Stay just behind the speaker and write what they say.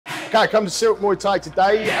Okay, come to Silk Muay Thai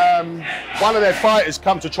today. One of their fighters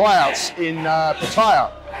come to tryouts in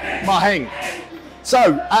Pattaya, Mahaheng.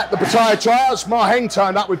 So at the Pattaya tryouts, Mahaheng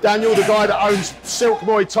turned up with Daniel, the guy that owns Silk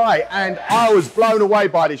Muay Thai, and I was blown away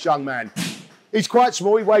by this young man. He's quite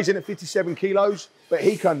small, he weighs in at 57 kilos, but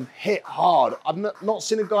he can hit hard. I've not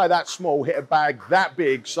seen a guy that small hit a bag that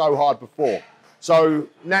big so hard before. So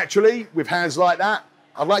naturally, with hands like that,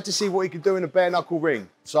 I'd like to see what he can do in a bare knuckle ring.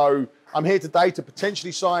 So I'm here today to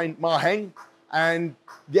potentially sign Mahaheng, and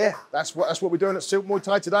yeah, that's what we're doing at Silk Muay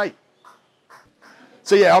Thai today.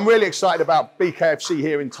 So yeah, I'm really excited about BKFC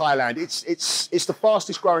here in Thailand. It's the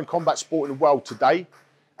fastest growing combat sport in the world today.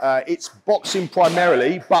 It's boxing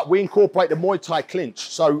primarily, but we incorporate the Muay Thai clinch.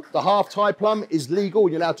 So the half Thai plum is legal,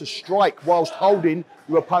 and you're allowed to strike whilst holding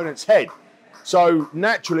your opponent's head. So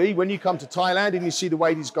naturally, when you come to Thailand and you see the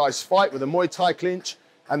way these guys fight with the Muay Thai clinch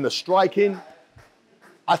and the striking,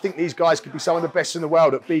 I think these guys could be some of the best in the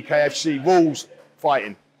world at BKFC rules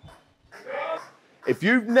fighting. If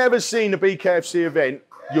you've never seen a BKFC event,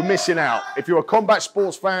 you're missing out. If you're a combat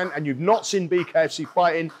sports fan and you've not seen BKFC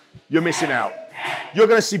fighting, you're missing out. You're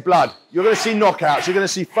going to see blood, you're going to see knockouts, you're going to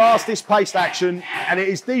see fastest paced action, and it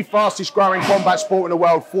is the fastest growing combat sport in the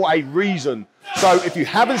world for a reason. So if you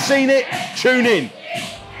haven't seen it, tune in.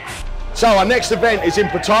 So our next event is in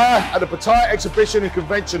Pattaya at the Pattaya Exhibition and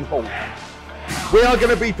Convention Hall. We are going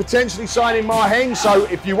to be potentially signing Mahaheng, so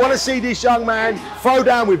if you want to see this young man throw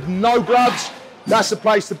down with no gloves, that's the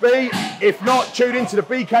place to be. If not, tune into the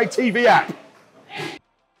BKTV app.